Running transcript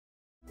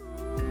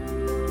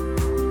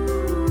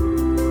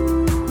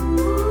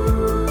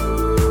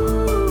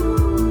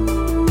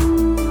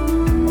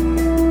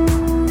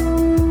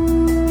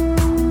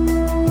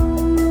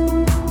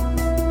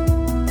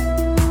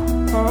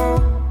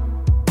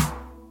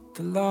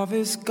The love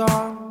is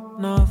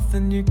gone,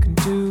 nothing you can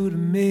do to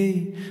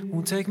me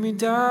won't take me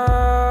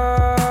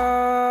down.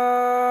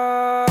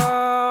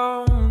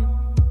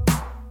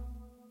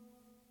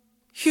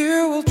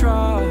 You will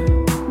try,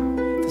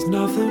 there's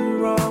nothing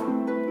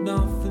wrong,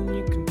 nothing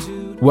you can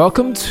do to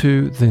Welcome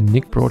to the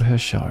Nick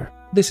Broadhurst Show.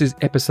 This is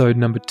episode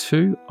number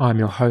 2. I'm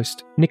your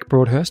host, Nick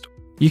Broadhurst.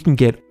 You can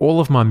get all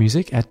of my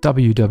music at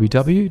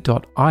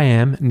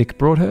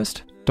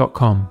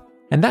www.iamnickbroadhurst.com.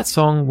 And that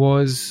song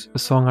was a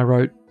song I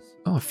wrote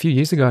a few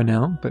years ago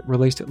now, but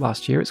released it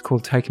last year. It's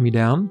called Taking Me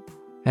Down.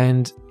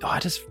 And I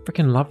just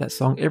freaking love that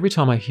song. Every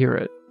time I hear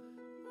it,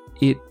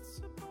 it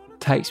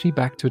takes me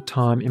back to a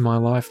time in my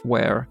life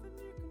where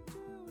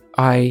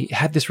I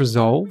had this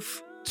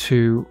resolve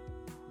to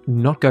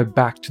not go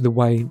back to the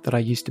way that I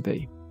used to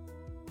be.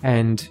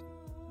 And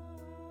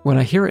when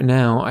I hear it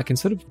now, I can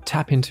sort of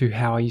tap into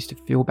how I used to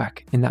feel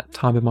back in that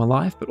time of my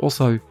life, but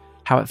also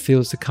how it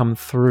feels to come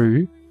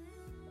through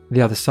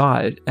the other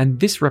side. And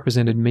this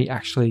represented me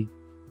actually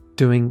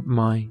doing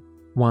my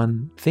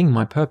one thing,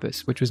 my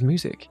purpose, which was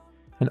music,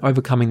 and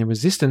overcoming the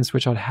resistance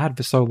which I'd had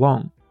for so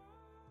long.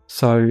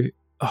 So,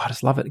 I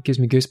just love it. It gives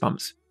me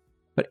goosebumps.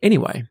 But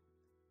anyway,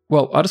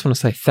 well, I just want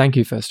to say thank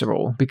you, first of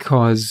all,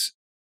 because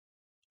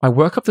I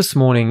woke up this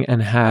morning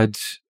and had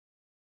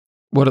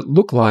what it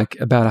looked like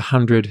about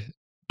 100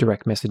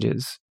 direct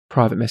messages,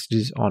 private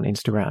messages on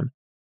Instagram.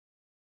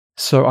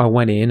 So I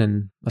went in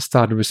and I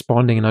started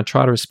responding, and I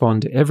try to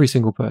respond to every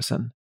single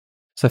person.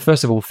 So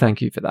first of all,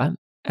 thank you for that.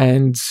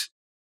 And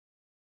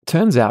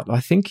turns out,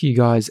 I think you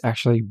guys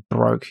actually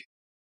broke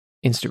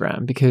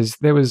Instagram because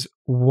there was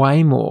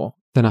way more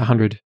than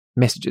 100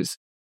 messages.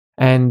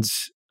 And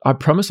I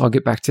promise I'll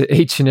get back to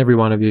each and every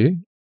one of you.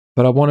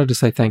 But I wanted to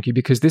say thank you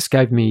because this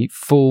gave me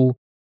full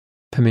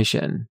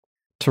permission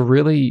to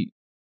really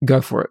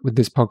go for it with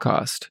this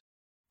podcast.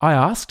 I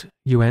asked,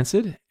 you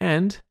answered,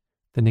 and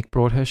the Nick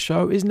Broadhurst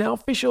Show is now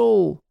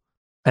official.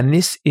 And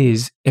this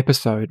is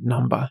episode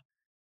number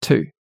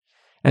 2.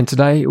 And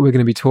today we're going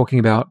to be talking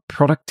about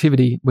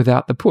productivity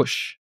without the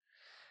push.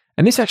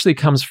 And this actually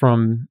comes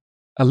from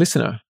a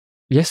listener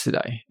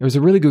yesterday. It was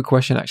a really good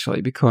question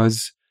actually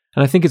because,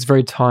 and I think it's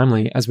very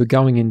timely as we're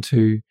going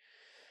into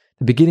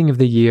the beginning of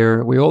the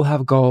year. We all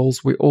have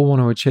goals. We all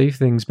want to achieve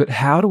things, but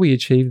how do we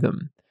achieve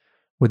them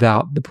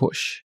without the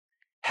push?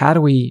 How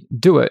do we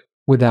do it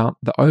without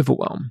the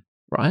overwhelm,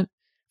 right?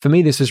 For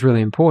me, this is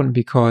really important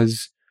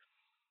because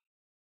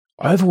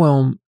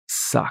overwhelm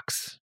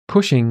sucks.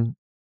 Pushing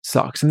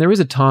sucks. And there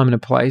is a time and a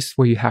place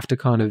where you have to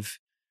kind of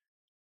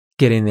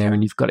get in there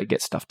and you've got to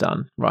get stuff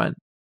done, right?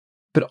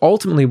 But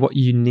ultimately what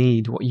you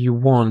need, what you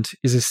want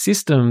is a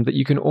system that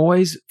you can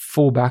always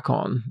fall back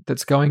on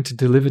that's going to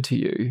deliver to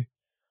you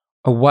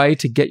a way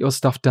to get your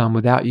stuff done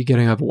without you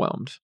getting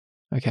overwhelmed,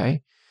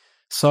 okay?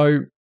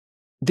 So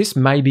this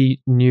may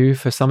be new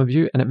for some of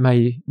you and it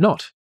may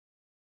not.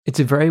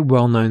 It's a very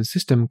well-known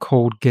system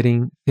called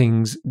getting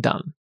things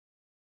done.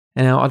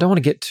 And now I don't want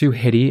to get too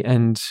heady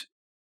and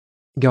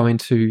go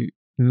into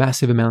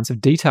massive amounts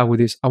of detail with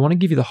this. I want to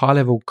give you the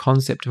high-level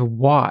concept of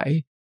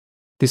why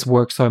this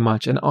works so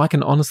much. And I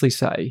can honestly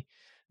say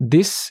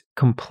this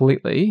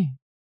completely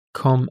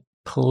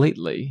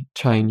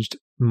changed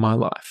my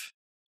life.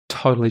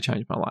 Totally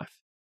changed my life.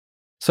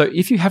 So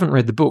if you haven't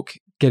read the book,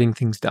 Getting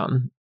Things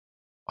Done,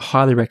 I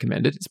highly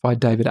recommend it. It's by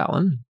David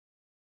Allen.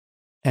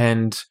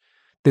 And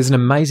there's an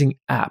amazing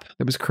app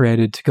that was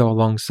created to go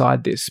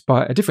alongside this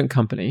by a different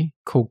company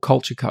called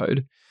Culture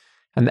Code.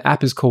 And the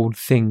app is called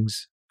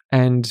Things.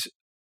 And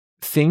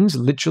Things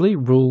literally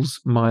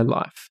rules my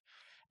life.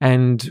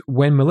 And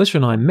when Melissa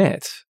and I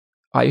met,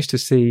 I used to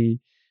see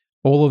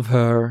all of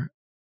her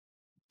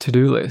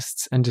to-do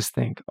lists and just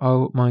think,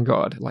 oh my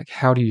God, like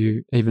how do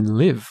you even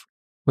live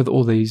with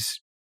all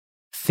these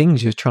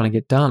things you're trying to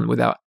get done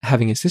without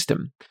having a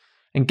system?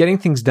 And Getting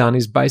Things Done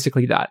is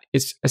basically that.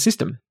 It's a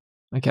system,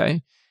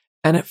 okay?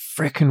 And it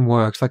frickin'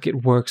 works. Like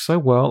it works so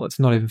well, it's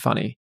not even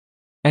funny.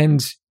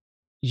 And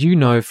you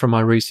know from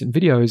my recent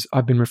videos,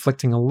 I've been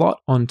reflecting a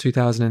lot on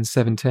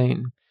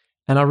 2017.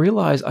 And I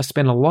realized I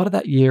spent a lot of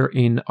that year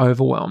in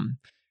overwhelm.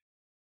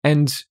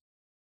 And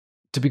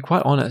to be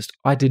quite honest,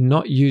 I did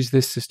not use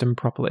this system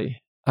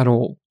properly at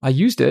all. I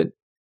used it,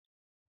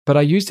 but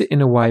I used it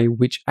in a way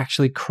which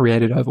actually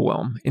created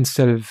overwhelm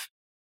instead of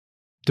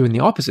doing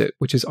the opposite,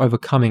 which is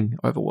overcoming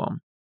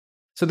overwhelm.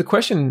 So the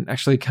question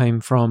actually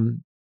came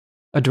from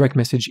a direct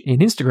message in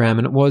Instagram,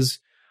 and it was,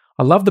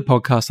 I love the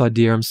podcast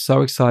idea. I'm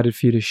so excited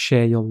for you to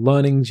share your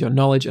learnings, your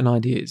knowledge, and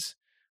ideas.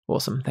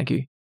 Awesome. Thank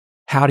you.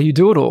 How do you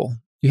do it all?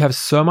 You have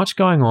so much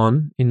going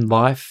on in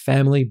life,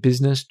 family,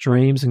 business,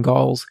 dreams, and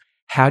goals.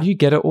 How do you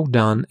get it all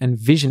done and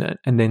vision it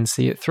and then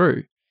see it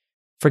through?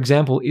 For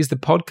example, is the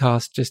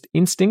podcast just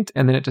instinct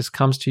and then it just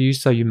comes to you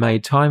so you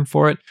made time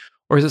for it?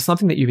 Or is it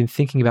something that you've been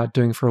thinking about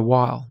doing for a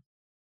while?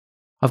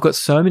 I've got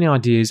so many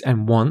ideas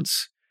and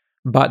wants,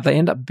 but they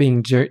end up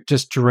being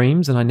just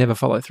dreams and I never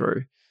follow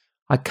through.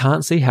 I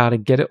can't see how to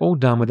get it all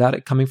done without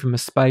it coming from a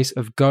space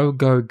of go,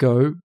 go,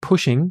 go,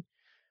 pushing,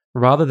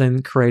 rather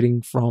than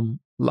creating from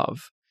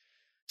love.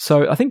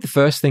 So I think the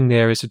first thing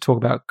there is to talk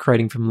about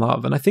creating from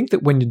love. And I think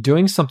that when you're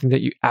doing something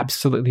that you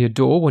absolutely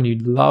adore, when you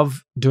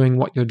love doing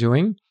what you're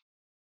doing,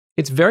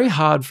 it's very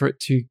hard for it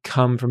to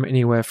come from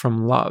anywhere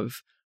from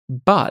love.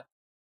 But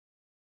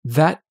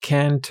that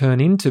can turn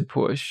into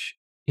push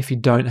if you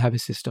don't have a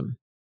system.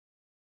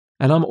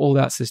 And I'm all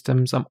about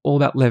systems. I'm all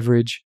about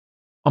leverage.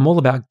 I'm all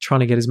about trying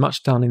to get as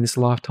much done in this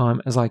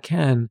lifetime as I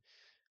can,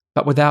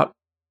 but without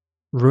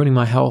ruining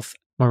my health,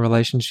 my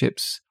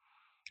relationships,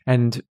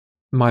 and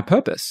my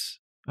purpose.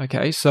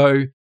 Okay,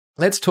 so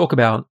let's talk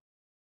about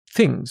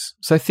things.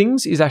 So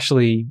things is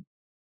actually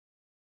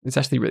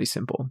really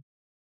simple.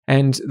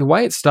 And the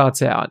way it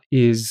starts out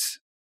is,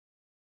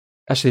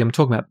 actually I'm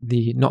talking about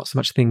the not so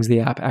much things,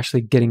 the app,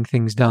 actually getting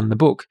things done, the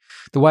book.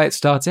 The way it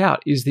starts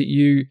out is that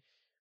you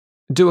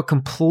do a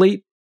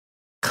complete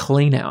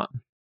clean out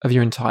of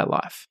your entire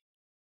life,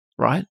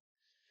 right?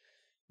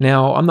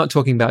 Now, I'm not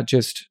talking about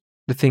just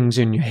the things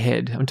in your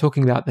head. I'm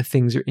talking about the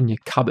things that are in your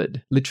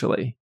cupboard,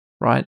 literally,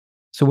 right?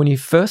 So when you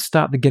first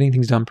start the getting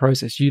things done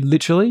process, you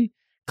literally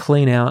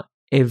clean out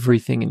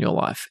everything in your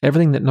life,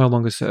 everything that no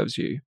longer serves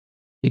you.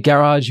 Your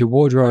garage, your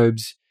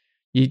wardrobes,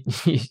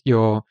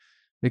 your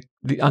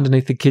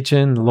underneath the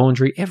kitchen, the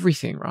laundry,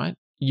 everything, right?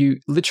 You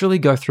literally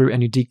go through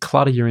and you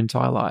declutter your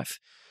entire life.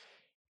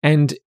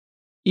 And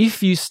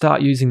if you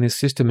start using this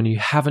system and you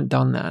haven't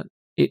done that,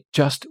 it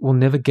just will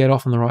never get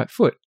off on the right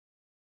foot.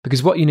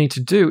 Because what you need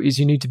to do is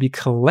you need to be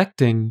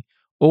collecting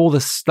all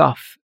the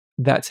stuff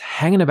that's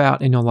hanging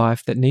about in your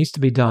life that needs to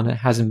be done and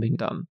hasn't been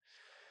done.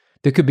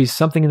 There could be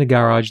something in the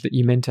garage that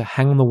you meant to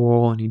hang on the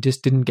wall and you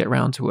just didn't get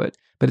around to it,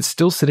 but it's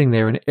still sitting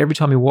there, and every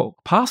time you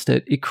walk past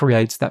it, it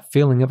creates that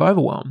feeling of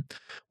overwhelm.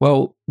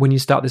 Well, when you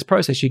start this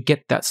process, you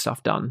get that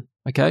stuff done,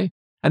 okay?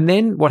 And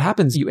then what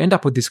happens, you end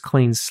up with this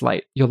clean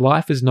slate. Your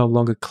life is no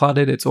longer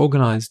cluttered, it's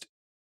organized.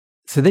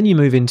 So then you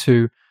move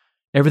into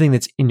everything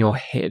that's in your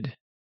head.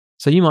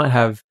 So you might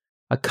have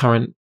a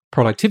current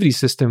productivity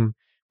system,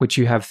 which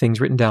you have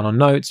things written down on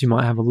notes, you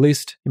might have a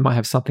list, you might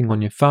have something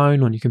on your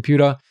phone, on your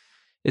computer.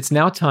 It's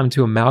now time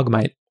to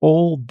amalgamate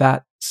all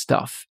that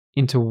stuff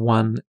into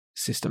one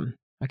system,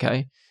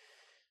 okay?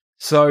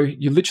 So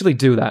you literally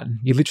do that.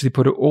 You literally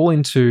put it all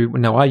into,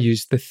 now I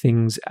use the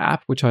Things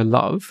app, which I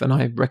love and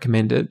I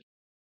recommend it.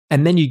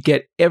 And then you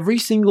get every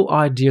single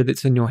idea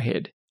that's in your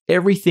head,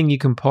 everything you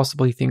can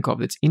possibly think of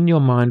that's in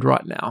your mind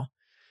right now,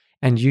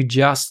 and you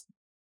just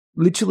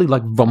literally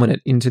like vomit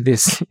it into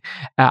this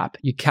app.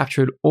 You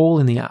capture it all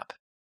in the app,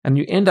 and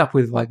you end up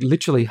with like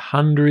literally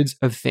hundreds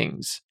of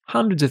things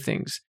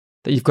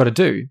that you've got to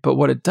do. But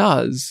what it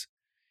does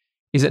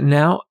is it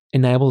now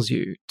enables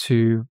you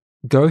to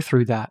go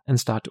through that and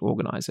start to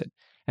organize it.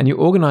 And you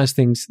organize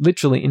things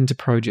literally into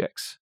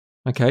projects.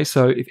 Okay,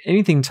 so if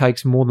anything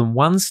takes more than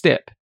one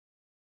step,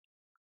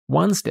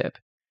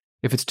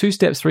 if it's 2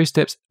 steps, 3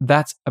 steps,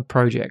 that's a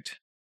project.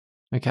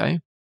 Okay.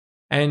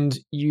 And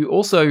you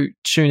also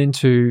tune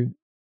into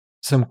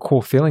some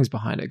core feelings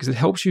behind it because it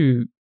helps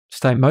you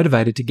stay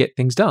motivated to get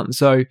things done.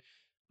 So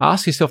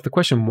ask yourself the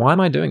question, why am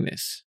I doing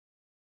this?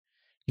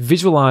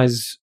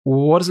 Visualize,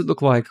 what does it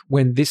look like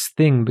when this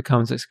thing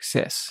becomes a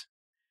success?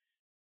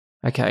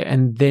 Okay.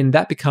 And then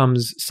that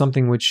becomes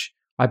something which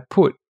I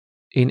put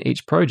in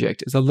each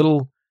project as a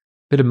little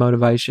bit of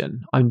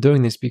motivation. I'm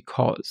doing this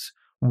because.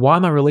 Why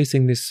am I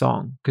releasing this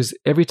song? Because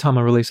every time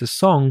I release a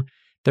song,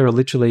 there are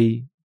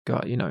literally,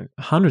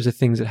 hundreds of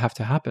things that have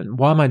to happen.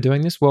 Why am I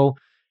doing this? Well,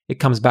 it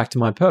comes back to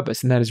my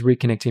purpose, and that is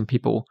reconnecting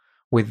people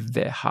with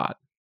their heart,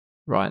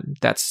 right?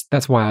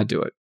 That's why I do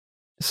it.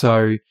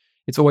 So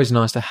it's always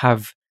nice to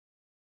have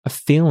a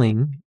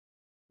feeling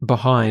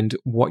behind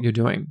what you're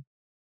doing.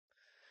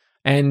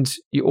 And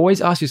you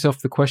always ask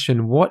yourself the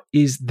question, what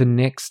is the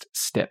next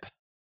step?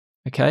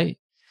 Okay.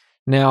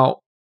 Now,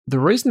 the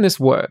reason this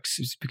works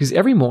is because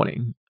every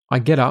morning I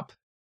get up,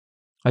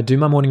 I do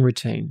my morning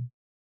routine,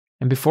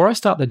 and before I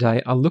start the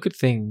day, I look at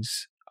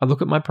things, I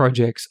look at my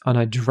projects, and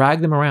I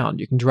drag them around.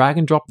 You can drag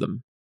and drop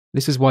them.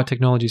 This is why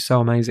technology is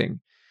so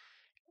amazing.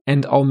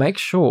 And I'll make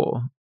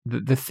sure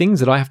that the things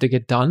that I have to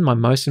get done, my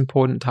most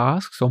important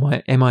tasks or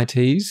my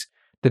MITs,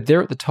 that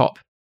they're at the top.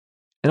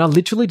 And I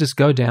literally just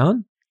go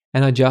down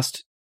and I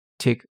just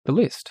tick the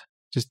list.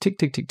 Just tick,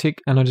 tick, tick,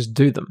 tick, and I just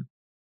do them.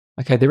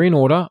 Okay, they're in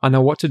order. I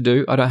know what to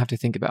do. I don't have to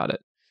think about it.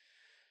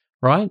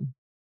 Right?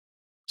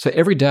 So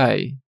every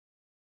day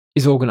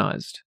is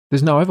organized.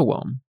 There's no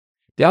overwhelm.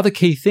 The other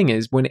key thing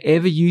is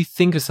whenever you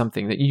think of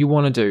something that you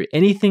want to do,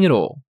 anything at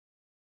all,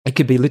 it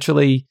could be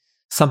literally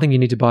something you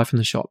need to buy from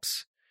the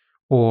shops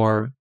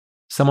or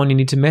someone you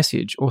need to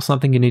message or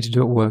something you need to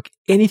do at work,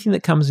 anything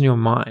that comes in your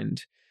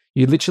mind,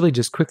 you literally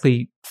just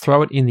quickly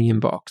throw it in the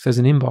inbox. There's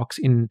an inbox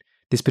in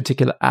this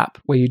particular app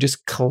where you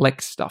just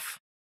collect stuff.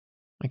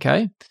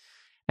 Okay?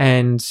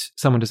 And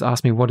someone just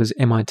asked me, what does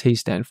MIT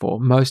stand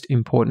for? Most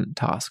important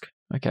task.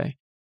 Okay.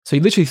 So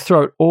you literally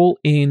throw it all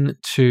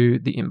into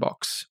the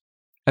inbox.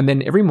 And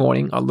then every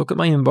morning I look at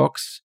my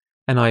inbox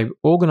and I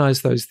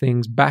organize those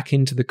things back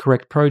into the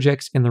correct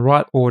projects in the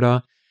right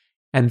order.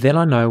 And then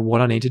I know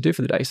what I need to do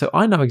for the day. So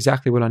I know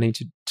exactly what I need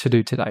to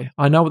do today.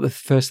 I know what the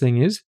first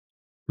thing is.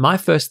 My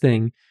first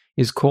thing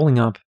is calling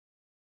up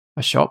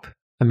a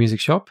music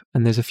shop,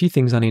 and there's a few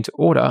things I need to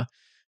order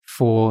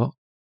for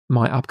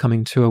my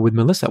upcoming tour with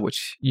Melissa,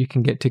 which you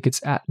can get tickets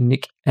at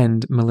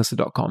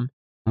nickandmelissa.com,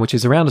 which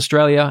is around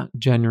Australia,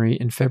 January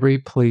and February.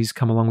 Please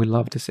come along. We'd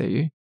love to see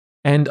you.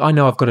 And I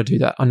know I've got to do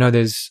that. I know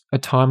there's a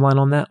timeline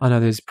on that. I know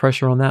there's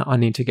pressure on that. I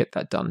need to get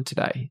that done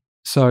today.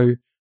 So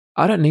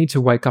I don't need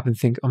to wake up and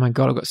think, oh my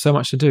God, I've got so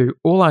much to do.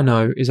 All I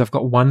know is I've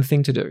got one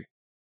thing to do.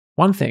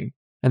 One thing.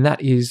 And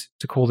that is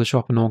to call the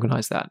shop and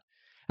organize that.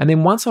 And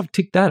then once I've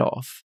ticked that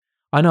off,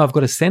 I know I've got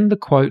to send the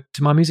quote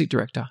to my music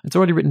director. It's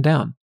already written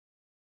down.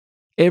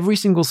 Every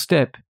single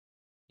step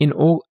in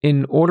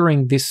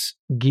ordering this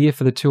gear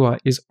for the tour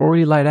is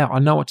already laid out. I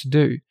know what to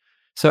do.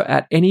 So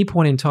at any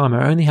point in time,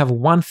 I only have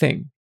one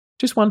thing,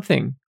 just one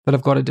thing that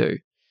I've got to do.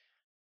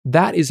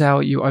 That is how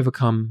you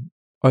overcome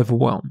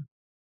overwhelm.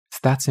 It's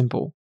that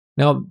simple.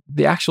 Now,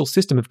 the actual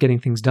system of getting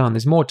things done,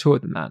 there's more to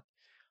it than that.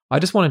 I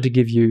just wanted to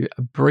give you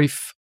a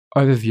brief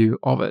overview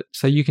of it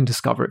so you can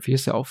discover it for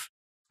yourself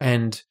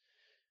and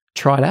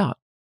try it out.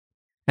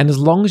 And as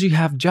long as you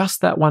have just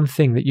that one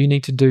thing that you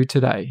need to do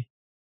today,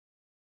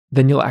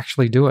 then you'll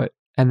actually do it.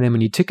 And then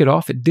when you tick it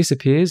off, it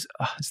disappears.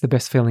 Oh, it's the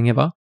best feeling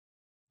ever.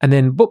 And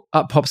then boop,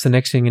 up pops the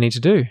next thing you need to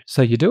do.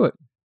 So you do it.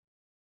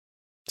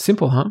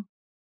 Simple, huh?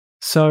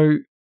 So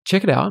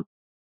check it out.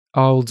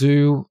 I'll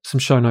do some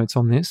show notes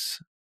on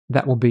this.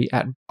 That will be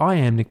at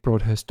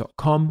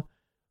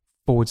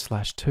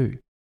iamnickbroadhurst.com/2.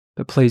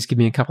 But please give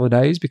me a couple of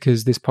days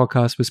because this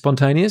podcast was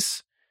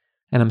spontaneous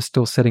and I'm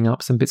still setting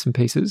up some bits and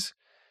pieces.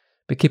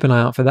 But keep an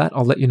eye out for that.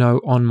 I'll let you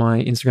know on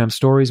my Instagram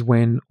stories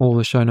when all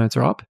the show notes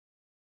are up.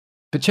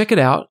 But check it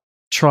out,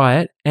 try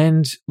it,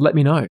 and let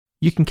me know.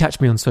 You can catch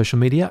me on social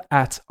media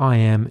at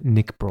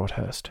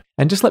iamnickbroadhurst.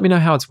 And just let me know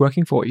how it's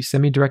working for you.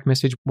 Send me a direct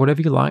message,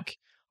 whatever you like.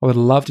 I would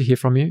love to hear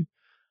from you.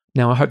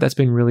 Now, I hope that's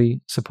been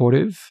really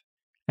supportive.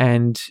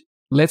 And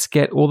let's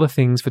get all the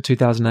things for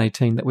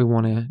 2018 that we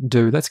want to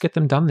do. Let's get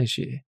them done this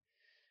year.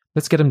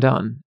 Let's get them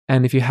done.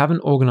 And if you haven't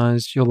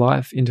organized your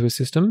life into a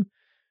system,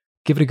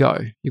 give it a go.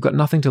 You've got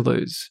nothing to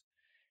lose.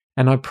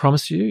 And I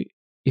promise you,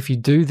 if you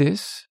do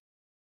this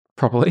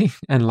properly,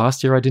 and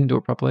last year I didn't do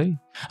it properly,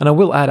 and I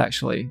will add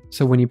actually,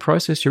 so when you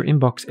process your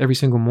inbox every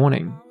single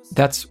morning,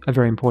 that's a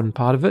very important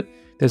part of it.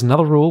 There's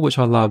another rule which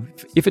I love.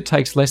 If it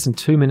takes less than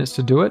 2 minutes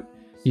to do it,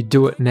 you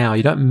do it now.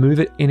 You don't move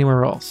it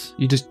anywhere else.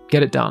 You just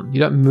get it done. You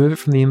don't move it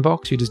from the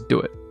inbox, you just do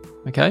it.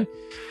 Okay?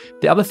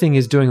 The other thing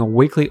is doing a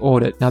weekly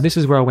audit. Now, this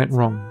is where I went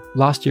wrong.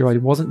 Last year, I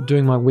wasn't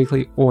doing my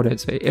weekly audit.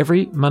 So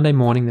every Monday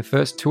morning, the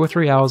first 2 or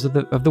 3 hours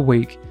of the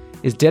week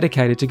is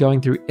dedicated to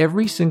going through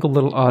every single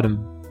little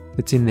item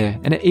that's in there.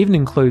 And it even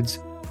includes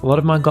a lot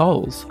of my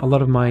goals, a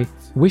lot of my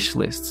wish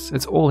lists.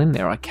 It's all in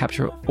there. I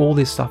capture all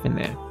this stuff in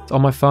there. It's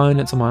on my phone,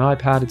 it's on my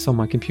iPad, it's on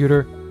my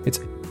computer. It's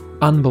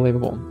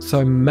unbelievable.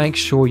 So make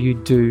sure you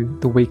do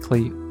the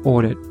weekly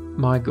audit.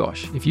 My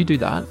gosh, if you do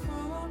that,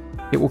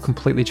 it will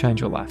completely change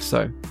your life.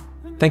 So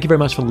thank you very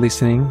much for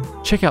listening.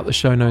 Check out the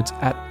show notes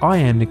at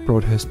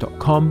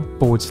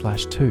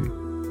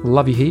iamnickbroadhurst.com/2.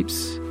 Love you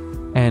heaps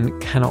and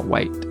cannot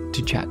wait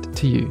to chat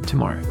to you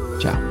tomorrow.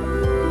 Ciao.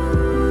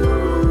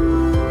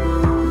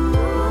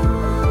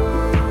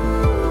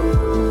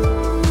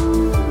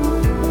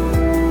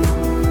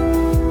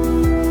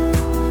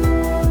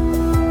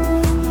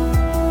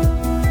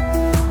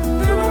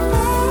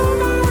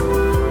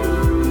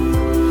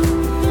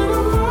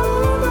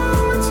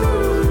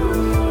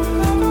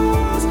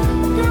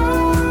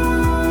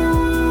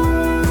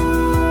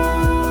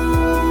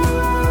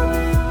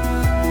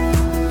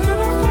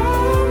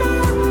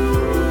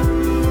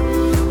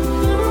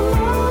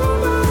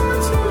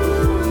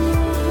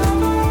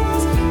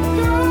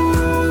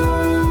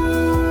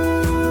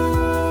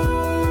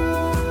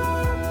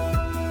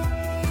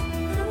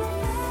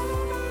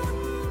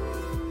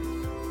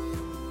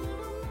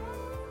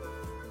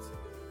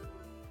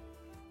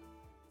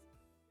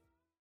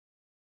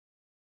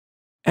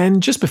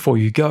 And just before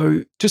you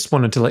go, just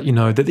wanted to let you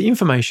know that the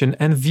information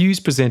and views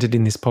presented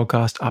in this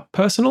podcast are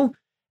personal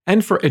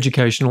and for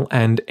educational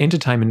and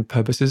entertainment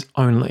purposes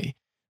only.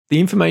 The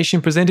information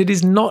presented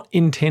is not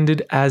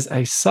intended as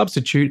a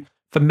substitute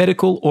for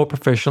medical or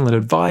professional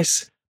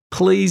advice.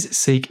 Please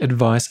seek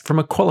advice from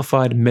a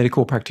qualified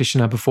medical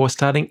practitioner before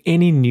starting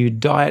any new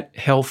diet,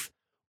 health,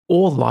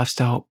 or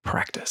lifestyle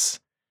practice.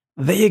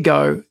 There you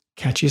go.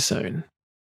 Catch you soon.